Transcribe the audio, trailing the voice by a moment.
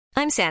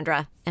I'm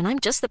Sandra, and I'm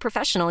just the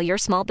professional your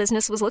small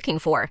business was looking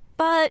for.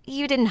 But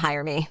you didn't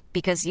hire me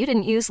because you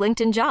didn't use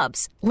LinkedIn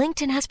Jobs.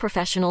 LinkedIn has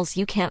professionals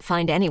you can't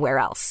find anywhere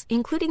else,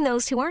 including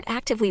those who aren't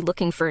actively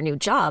looking for a new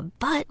job,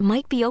 but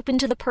might be open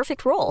to the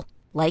perfect role,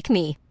 like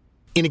me.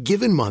 In a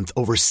given month,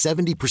 over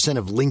 70%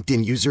 of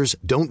LinkedIn users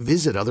don't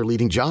visit other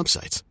leading job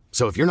sites.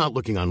 So if you're not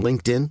looking on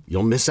LinkedIn,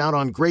 you'll miss out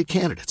on great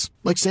candidates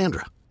like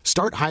Sandra.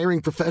 Start hiring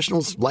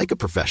professionals like a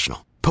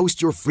professional.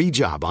 Post your free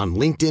job on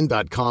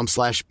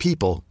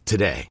linkedin.com/people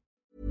today.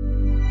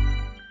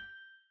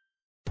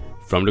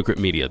 From Decrypt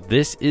Media,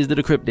 this is the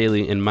Decrypt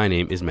Daily, and my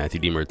name is Matthew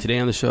Deemer. Today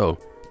on the show,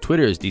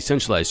 Twitter's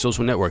decentralized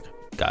social network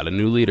got a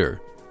new leader,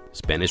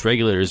 Spanish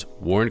regulators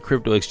warned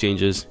crypto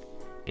exchanges,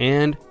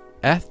 and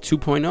ETH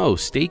 2.0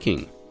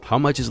 staking. How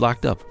much is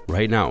locked up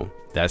right now?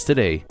 That's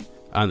today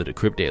on the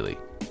Decrypt Daily.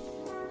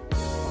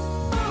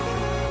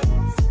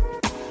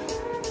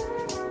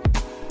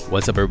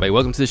 What's up, everybody?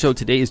 Welcome to the show.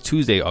 Today is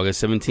Tuesday, August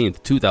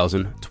 17th,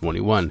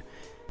 2021.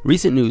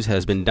 Recent news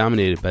has been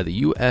dominated by the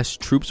U.S.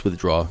 troops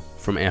withdrawal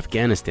from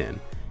Afghanistan.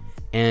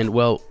 And,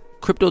 well,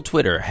 crypto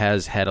Twitter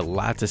has had a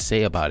lot to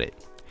say about it.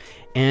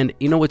 And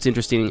you know what's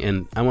interesting,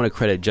 and I want to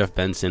credit Jeff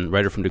Benson,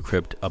 writer from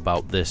Decrypt,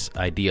 about this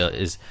idea,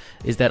 is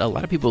that a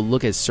lot of people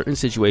look at certain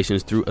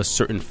situations through a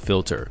certain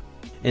filter.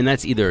 And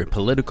that's either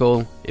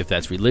political, if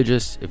that's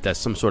religious, if that's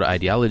some sort of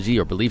ideology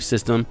or belief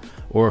system,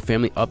 or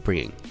family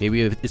upbringing.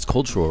 Maybe it's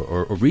cultural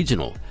or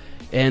regional.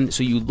 And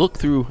so you look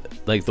through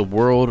like the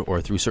world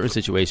or through certain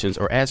situations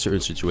or at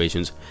certain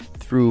situations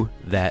through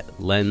that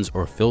lens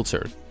or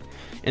filter.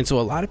 And so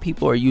a lot of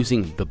people are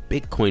using the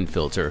Bitcoin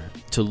filter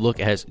to look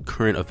at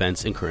current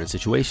events and current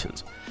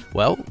situations.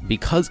 Well,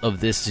 because of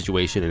this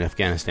situation in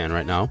Afghanistan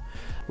right now,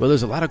 well,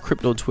 there's a lot of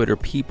crypto Twitter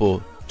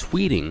people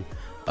tweeting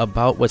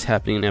about what's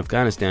happening in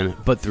Afghanistan,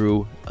 but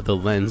through the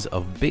lens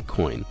of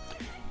Bitcoin.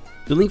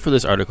 The link for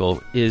this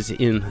article is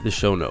in the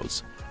show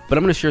notes, but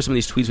I'm going to share some of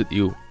these tweets with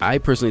you. I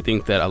personally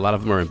think that a lot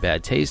of them are in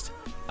bad taste.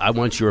 I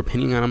want your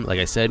opinion on them. Like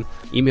I said,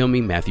 email me,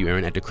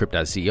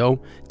 MatthewAaron@decrypt.co.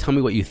 Tell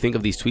me what you think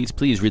of these tweets.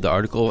 Please read the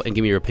article and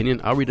give me your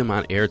opinion. I'll read them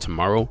on air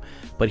tomorrow,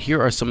 but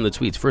here are some of the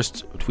tweets.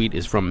 First tweet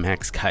is from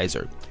Max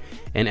Kaiser.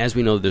 And as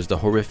we know, there's the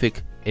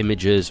horrific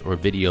images or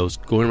videos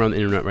going around the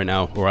internet right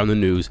now or on the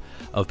news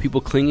of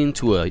people clinging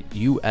to a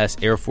U.S.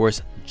 Air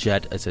Force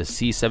jet. It's a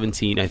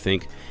C-17, I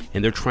think,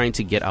 and they're trying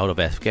to get out of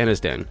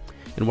Afghanistan.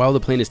 And while the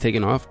plane is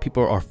taking off,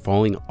 people are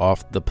falling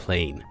off the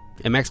plane.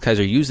 And Max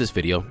Kaiser used this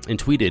video and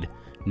tweeted,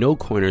 "No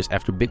coiners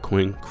after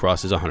Bitcoin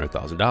crosses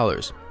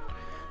 $100,000.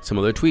 Some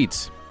other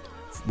tweets.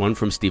 One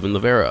from Stephen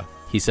Livera.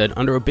 He said,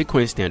 under a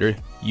Bitcoin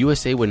standard,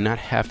 USA would not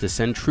have to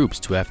send troops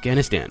to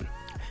Afghanistan.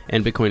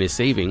 And Bitcoin is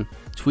saving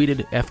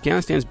tweeted,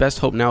 Afghanistan's best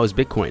hope now is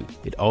Bitcoin.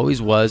 It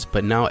always was,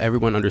 but now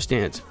everyone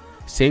understands.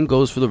 Same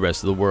goes for the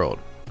rest of the world.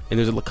 And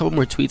there's a couple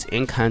more tweets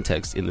and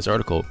context in this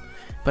article,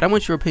 but I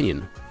want your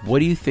opinion. What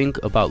do you think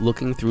about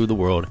looking through the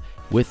world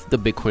with the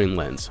Bitcoin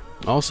lens?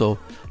 Also,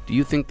 do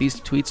you think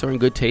these tweets are in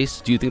good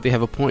taste? Do you think they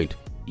have a point?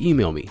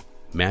 Email me,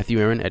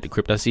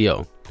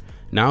 MatthewAaron@decrypt.co.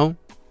 Now,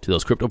 to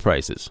those crypto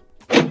prices.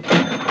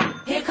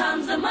 Here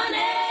comes the money.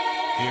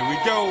 Here we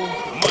go.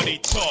 Money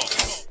talk.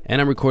 And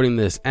I'm recording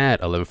this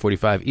at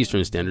 11:45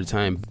 Eastern Standard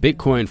Time.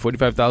 Bitcoin,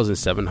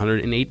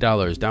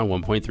 $45,708, down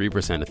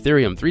 1.3%.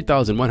 Ethereum,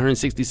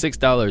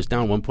 $3,166,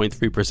 down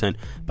 1.3%.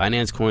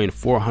 Binance Coin,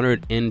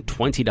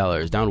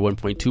 $420, down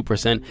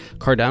 1.2%.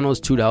 Cardano's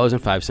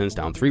 $2.05,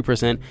 down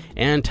 3%.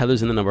 And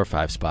Tether's in the number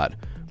 5 spot.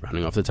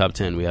 Rounding off the top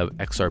 10, we have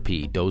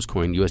XRP,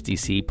 Dogecoin,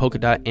 USDC,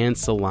 Polkadot, and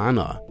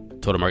Solana.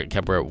 Total market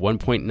cap, we're at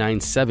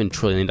 $1.97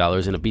 trillion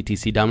and a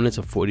BTC dominance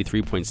of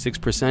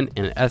 43.6%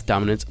 and an ETH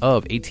dominance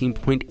of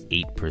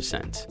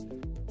 18.8%.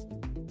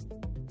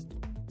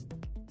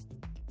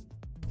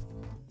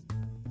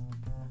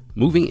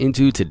 Moving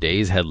into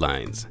today's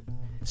headlines.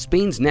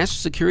 Spain's National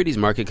Securities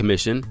Market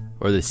Commission,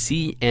 or the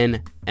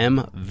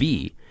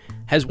CNMV,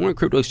 has warned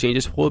crypto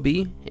exchanges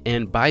Huobi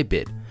and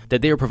Bybit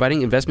that they are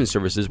providing investment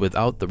services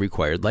without the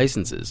required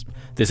licenses.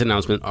 This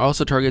announcement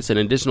also targets an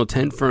additional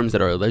 10 firms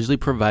that are allegedly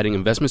providing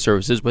investment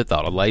services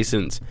without a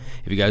license.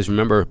 If you guys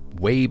remember,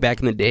 way back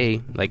in the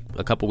day, like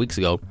a couple weeks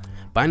ago,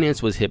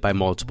 Binance was hit by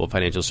multiple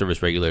financial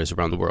service regulators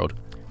around the world.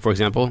 For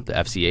example, the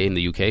FCA in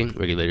the UK,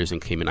 regulators in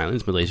Cayman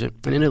Islands, Malaysia,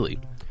 and in Italy.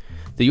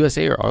 The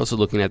USA are also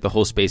looking at the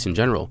whole space in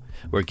general,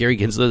 where Gary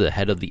Gensler, the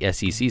head of the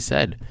SEC,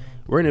 said,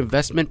 "We're an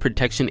investment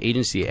protection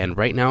agency, and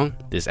right now,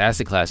 this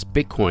asset class,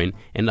 Bitcoin,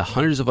 and the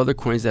hundreds of other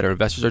coins that our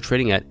investors are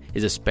trading at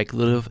is a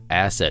speculative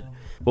asset.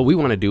 What we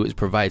want to do is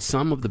provide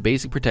some of the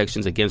basic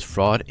protections against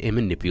fraud and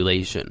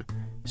manipulation."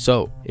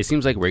 So, it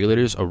seems like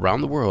regulators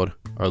around the world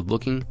are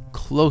looking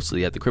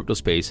closely at the crypto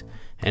space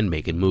and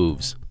making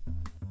moves.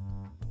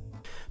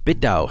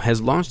 BitDAO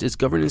has launched its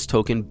governance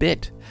token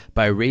BIT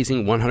by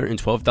raising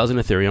 112,000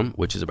 Ethereum,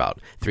 which is about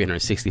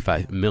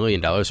 $365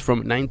 million,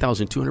 from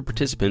 9,200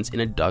 participants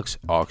in a DUX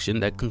auction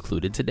that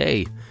concluded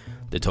today.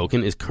 The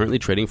token is currently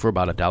trading for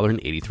about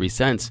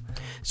 $1.83.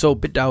 So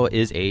BitDAO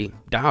is a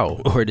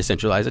DAO, or a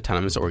decentralized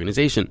autonomous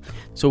organization.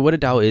 So what a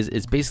DAO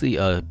is basically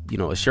a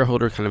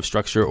shareholder kind of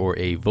structure, or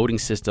a voting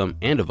system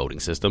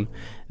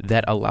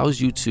that allows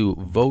you to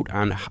vote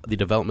on the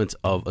development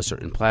of a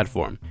certain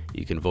platform.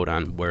 You can vote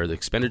on where the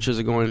expenditures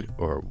are going,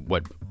 or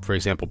what, for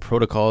example,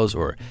 protocols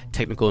or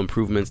technical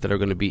improvements that are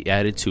going to be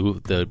added to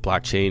the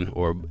blockchain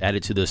or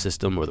added to the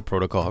system or the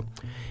protocol,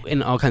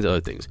 and all kinds of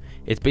other things.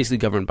 It's basically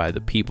governed by the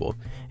people.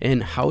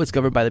 And how it's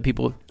governed by the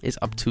people is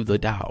up to the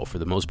DAO for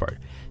the most part.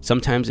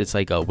 Sometimes it's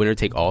like a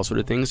winner-take-all sort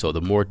of thing. So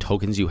the more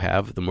tokens you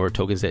have, the more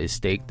tokens that is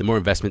staked, the more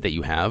investment that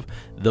you have,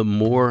 the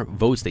more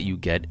votes that you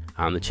get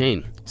on the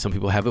chain. Some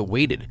people have it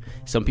weighted.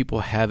 Some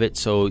people have it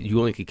so you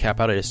only can cap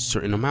out at a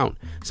certain amount.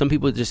 Some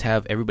people just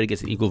have everybody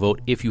gets an equal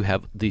vote if you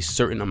have the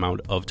certain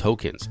amount of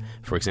tokens.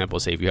 For example,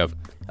 say if you have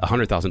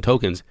 100,000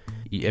 tokens,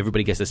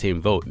 everybody gets the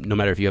same vote. No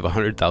matter if you have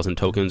 100,000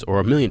 tokens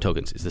or 1,000,000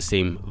 tokens, it's the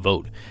same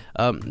vote.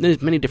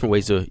 There's many different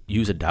ways to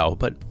use a DAO,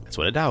 but that's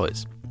what a DAO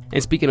is.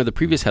 And speaking of the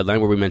previous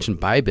headline where we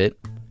mentioned Bybit,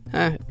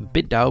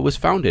 BitDAO was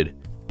founded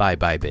by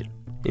Bybit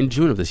in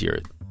June of this year.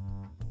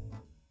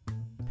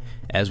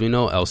 As we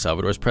know, El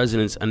Salvador's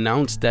president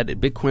announced that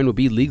Bitcoin would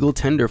be legal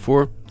tender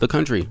for the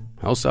country,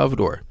 El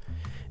Salvador.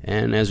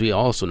 And as we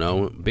also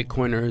know,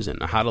 Bitcoiners and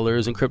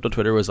hodlers and crypto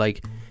Twitter was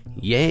like,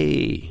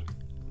 yay.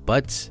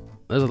 But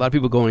there's a lot of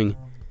people going,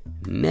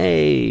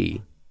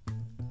 nay.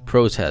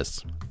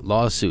 Protests,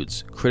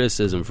 lawsuits,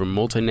 criticism from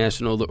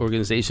multinational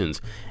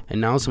organizations,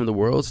 and now some of the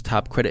world's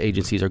top credit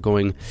agencies are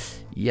going,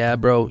 yeah,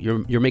 bro,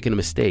 you're making a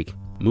mistake.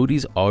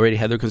 Moody's already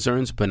had their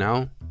concerns, but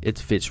now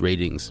it's Fitch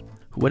Ratings.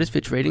 What is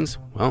Fitch Ratings?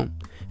 Well,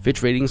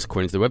 Fitch Ratings,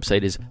 according to the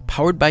website, is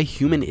powered by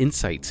human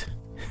insight.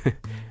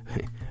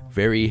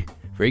 Very,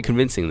 very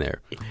convincing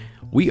there.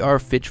 We are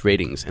Fitch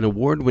Ratings, an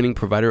award-winning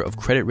provider of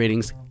credit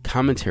ratings,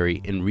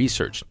 commentary, and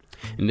research.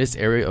 In this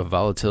area of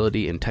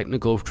volatility and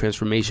technical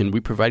transformation, we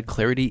provide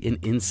clarity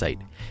and insight,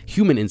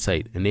 human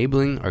insight,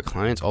 enabling our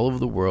clients all over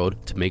the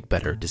world to make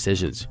better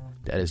decisions.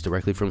 That is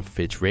directly from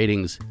Fitch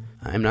Ratings.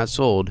 I'm not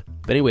sold.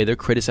 But anyway, they're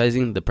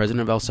criticizing the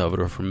president of El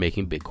Salvador for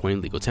making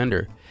Bitcoin legal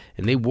tender.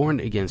 And they warned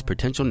against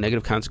potential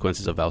negative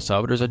consequences of El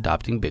Salvador's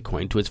adopting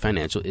Bitcoin to its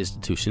financial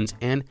institutions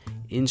and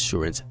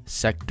insurance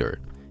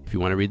sector. If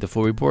you want to read the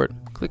full report,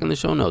 click on the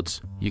show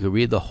notes. You can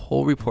read the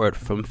whole report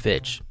from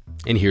Fitch.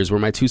 And here's where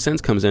my 2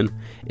 cents comes in.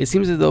 It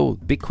seems as though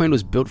Bitcoin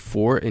was built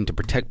for and to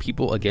protect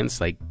people against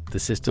the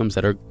systems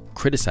that are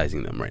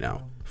criticizing them right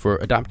now for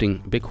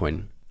adopting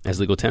Bitcoin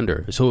as legal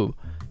tender. So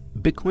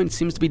Bitcoin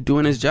seems to be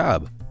doing its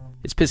job.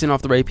 It's pissing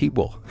off the right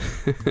people.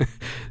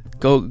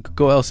 Go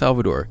El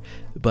Salvador.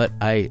 But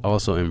I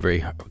also am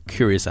very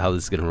curious how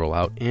this is going to roll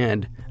out,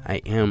 and I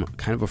am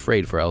kind of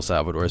afraid for El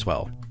Salvador as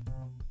well.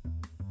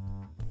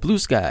 Blue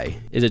Sky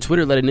is a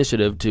Twitter-led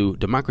initiative to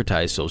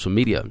democratize social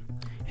media.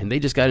 And they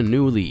just got a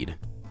new lead.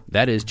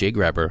 That is Jay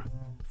Grabber,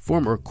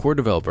 former core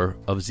developer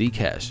of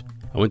Zcash.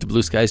 I went to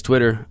Blue Sky's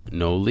Twitter,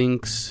 no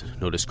links,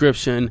 no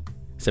description.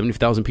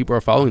 70,000 people are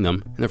following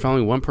them, and they're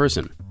following one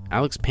person,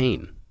 Alex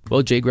Payne.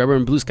 Well, Jay Grabber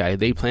and Blue Sky,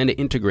 they plan to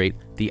integrate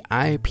the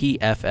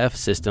IPFS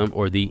system,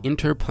 or the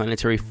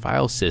Interplanetary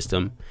File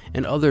System,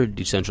 and other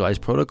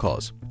decentralized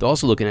protocols. They're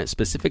also looking at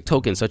specific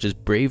tokens such as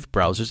Brave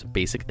Browser's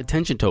Basic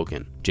Attention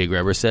Token. Jay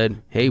Grabber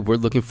said, hey, we're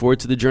looking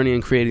forward to the journey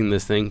in creating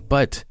this thing,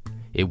 but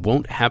it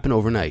won't happen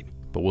overnight,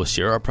 but we'll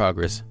share our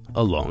progress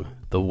along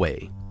the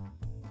way.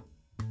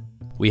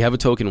 We have a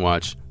token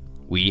watch.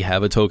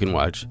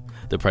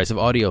 The price of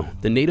audio,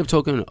 the native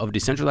token of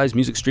decentralized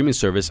music streaming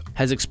service,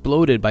 has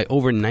exploded by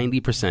over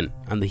 90%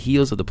 on the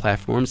heels of the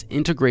platform's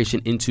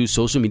integration into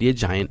social media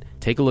giant.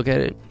 Take a look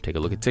at it. Take a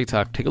look at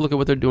TikTok. Take a look at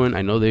what they're doing.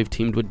 I know they've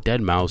teamed with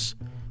Deadmau5,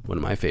 one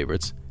of my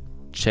favorites.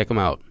 Check them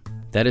out.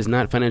 That is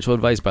not financial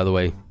advice, by the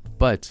way,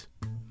 but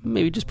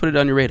maybe just put it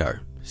on your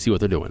radar. See what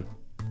they're doing.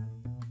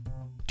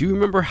 Do you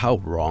remember how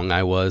wrong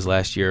I was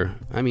last year?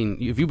 I mean,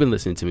 if you've been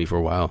listening to me for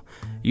a while,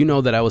 you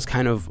know that I was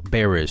kind of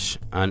bearish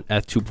on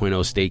ETH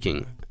 2.0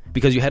 staking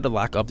because you had to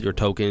lock up your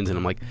tokens. And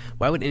I'm like,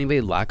 why would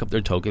anybody lock up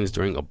their tokens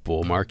during a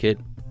bull market?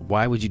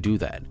 Why would you do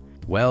that?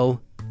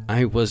 Well,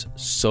 I was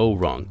so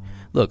wrong.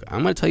 Look,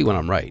 I'm going to tell you when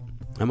I'm right.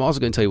 I'm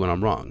also going to tell you when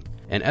I'm wrong.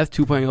 And ETH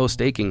 2.0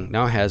 staking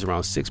now has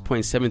around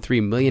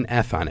 6.73 million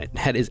ETH on it.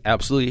 That is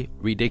absolutely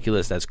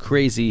ridiculous. That's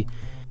crazy.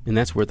 And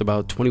that's worth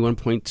about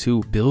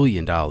 $21.2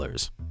 billion.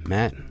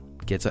 Matt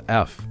gets an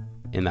F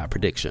in that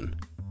prediction.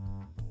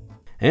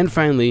 And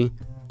finally,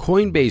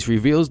 Coinbase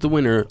reveals the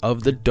winner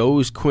of the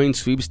Dogecoin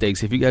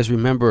sweepstakes. If you guys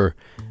remember,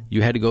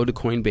 you had to go to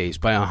Coinbase,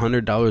 buy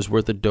 $100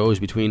 worth of Doge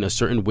between a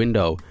certain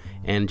window,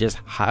 and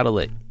just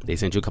hodl it. They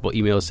sent you a couple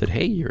emails, said,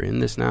 hey, you're in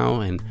this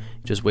now, and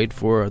just wait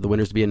for the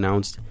winners to be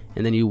announced.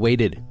 And then you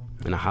waited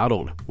and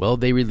hodled. Well,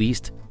 they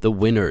released the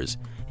winners.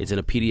 It's in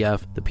a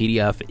PDF. The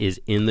PDF is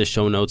in the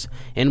show notes.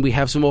 And we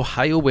have some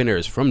Ohio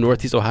winners from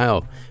Northeast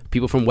Ohio.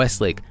 People from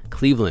Westlake,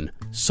 Cleveland,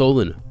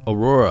 Solon,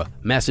 Aurora,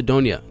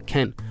 Macedonia,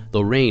 Kent,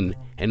 Lorraine,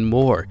 and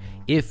more.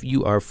 if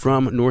you are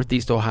from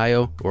Northeast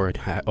Ohio or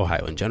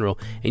Ohio in general,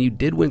 and you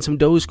did win some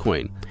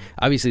Dogecoin.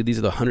 Obviously, these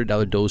are the $100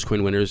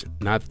 Dogecoin winners,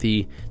 not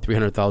the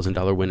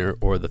 $300,000 winner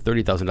or the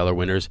 $30,000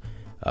 winners.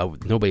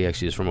 Nobody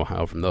actually is from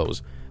Ohio from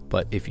those.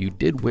 But if you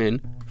did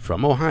win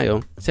from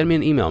Ohio, send me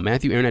an email,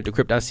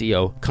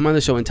 matthewaaron@decrypt.co. Come on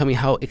the show and tell me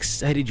how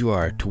excited you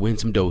are to win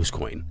some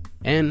Dogecoin.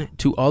 And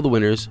to all the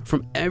winners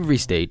from every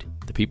state,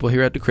 the people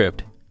here at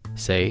Decrypt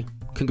say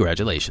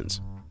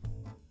congratulations.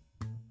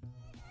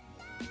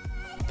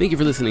 Thank you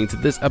for listening to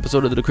this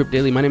episode of the Decrypt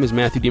Daily. My name is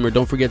Matthew Deemer.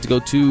 Don't forget to go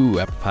to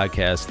Apple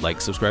Podcasts,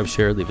 like, subscribe,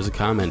 share, leave us a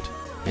comment.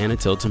 And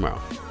until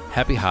tomorrow,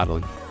 happy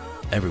hodling,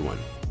 everyone.